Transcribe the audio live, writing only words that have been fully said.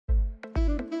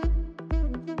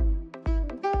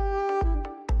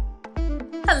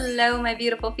Hello my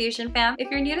beautiful Fusion fam. If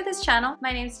you're new to this channel,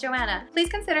 my name's Joanna. Please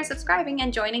consider subscribing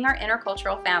and joining our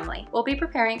Intercultural family. We'll be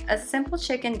preparing a simple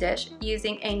chicken dish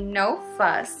using a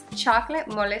no-fuss chocolate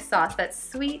mole sauce that's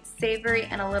sweet, savory,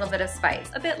 and a little bit of spice.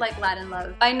 A bit like Latin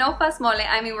love. By no-fuss mole,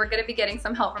 I mean we're going to be getting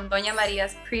some help from Doña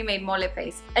Maria's pre-made mole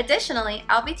paste. Additionally,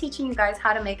 I'll be teaching you guys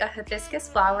how to make a hibiscus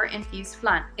flower infused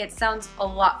flan. It sounds a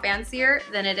lot fancier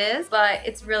than it is, but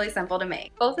it's really simple to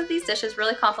make. Both of these dishes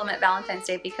really complement Valentine's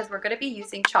Day because we're going to be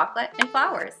using chocolate and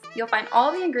flowers. You'll find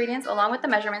all the ingredients along with the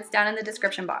measurements down in the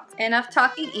description box. Enough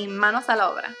talking y manos a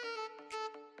la obra.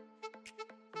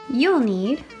 You'll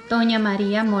need Doña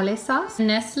Maria mole sauce,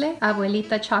 Nestlé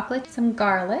Abuelita chocolate, some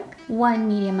garlic, 1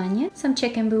 medium onion, some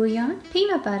chicken bouillon,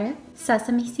 peanut butter,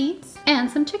 sesame seeds, and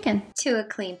some chicken. To a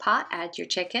clean pot, add your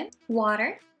chicken,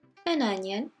 water, an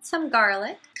onion, some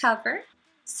garlic, cover,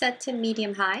 set to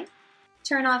medium-high.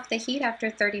 Turn off the heat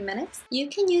after 30 minutes. You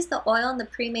can use the oil in the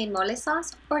pre-made mole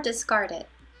sauce or discard it.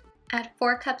 Add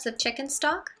 4 cups of chicken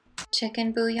stock,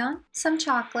 chicken bouillon, some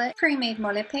chocolate, pre-made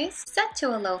mole paste, set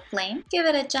to a low flame. Give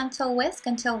it a gentle whisk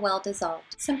until well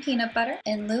dissolved. Some peanut butter.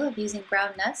 In lieu of using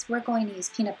ground nuts, we're going to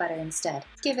use peanut butter instead.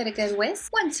 Give it a good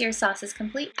whisk. Once your sauce is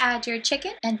complete, add your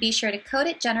chicken and be sure to coat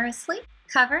it generously.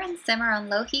 Cover and simmer on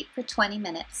low heat for 20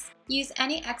 minutes. Use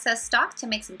any excess stock to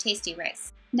make some tasty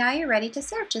rice. Now you're ready to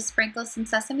serve. Just sprinkle some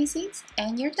sesame seeds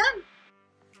and you're done.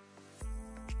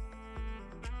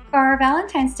 For our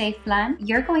Valentine's Day flan,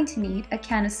 you're going to need a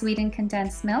can of sweetened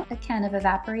condensed milk, a can of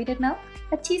evaporated milk,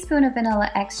 a teaspoon of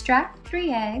vanilla extract,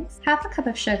 3 eggs, half a cup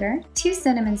of sugar, 2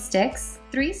 cinnamon sticks,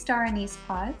 3 star anise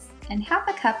pods, and half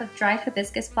a cup of dried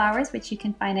hibiscus flowers, which you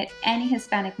can find at any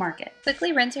Hispanic market.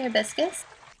 Quickly rinse your hibiscus.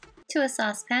 To a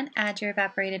saucepan, add your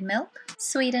evaporated milk,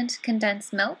 sweetened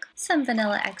condensed milk, some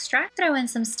vanilla extract, throw in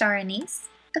some star anise,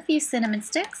 a few cinnamon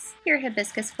sticks, your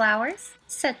hibiscus flowers,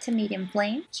 set to medium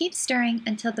flame. Keep stirring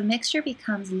until the mixture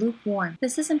becomes lukewarm.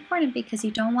 This is important because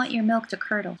you don't want your milk to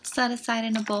curdle. Set aside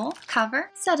in a bowl, cover,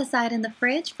 set aside in the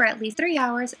fridge for at least 3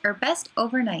 hours or best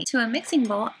overnight. To a mixing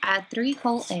bowl, add 3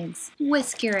 whole eggs.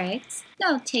 Whisk your eggs.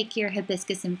 Now take your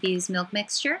hibiscus infused milk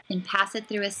mixture and pass it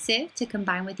through a sieve to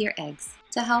combine with your eggs.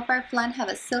 To help our flan have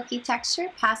a silky texture,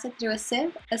 pass it through a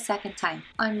sieve a second time.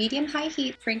 On medium-high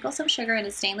heat, sprinkle some sugar in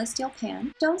a stainless steel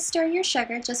pan. Don't stir your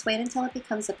sugar, just wait until it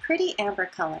becomes a pretty amber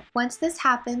color. Once this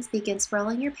happens, begin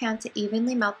swirling your pan to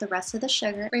evenly melt the rest of the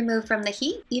sugar. Remove from the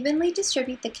heat, evenly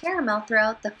distribute the caramel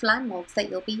throughout the flan molds that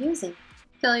you'll be using.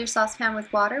 Fill your saucepan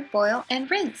with water, boil, and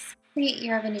rinse. Preheat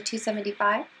your oven to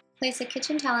 275. Place a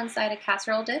kitchen towel inside a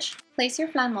casserole dish. Place your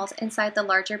flan molds inside the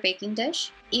larger baking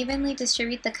dish. Evenly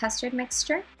distribute the custard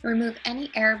mixture. Remove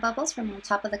any air bubbles from on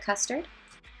top of the custard.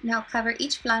 Now cover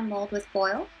each flan mold with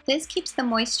foil. This keeps the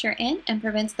moisture in and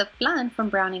prevents the flan from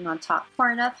browning on top.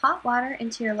 Pour enough hot water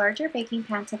into your larger baking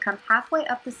pan to come halfway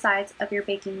up the sides of your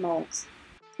baking molds.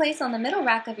 Place on the middle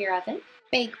rack of your oven.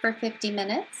 Bake for 50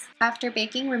 minutes. After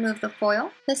baking, remove the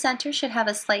foil. The center should have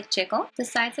a slight jiggle. The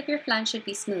sides of your flan should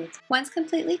be smooth. Once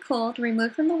completely cooled,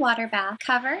 remove from the water bath,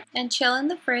 cover, and chill in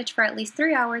the fridge for at least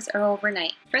 3 hours or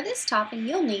overnight. For this topping,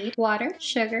 you'll need water,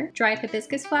 sugar, dried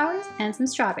hibiscus flowers, and some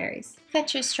strawberries.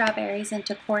 Cut your strawberries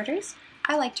into quarters.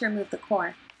 I like to remove the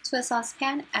core. To a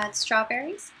saucepan, add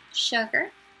strawberries,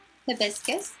 sugar,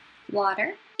 hibiscus,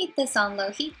 water. Heat this on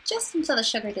low heat just until the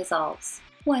sugar dissolves.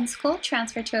 Once cool,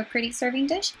 transfer to a pretty serving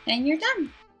dish, and you're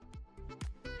done.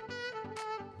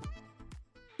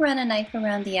 Run a knife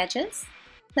around the edges,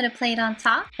 put a plate on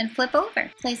top, and flip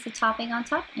over. Place the topping on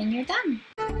top, and you're done.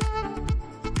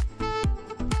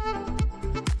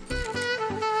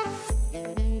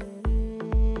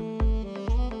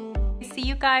 See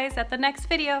you guys at the next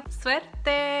video.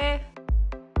 Suerte!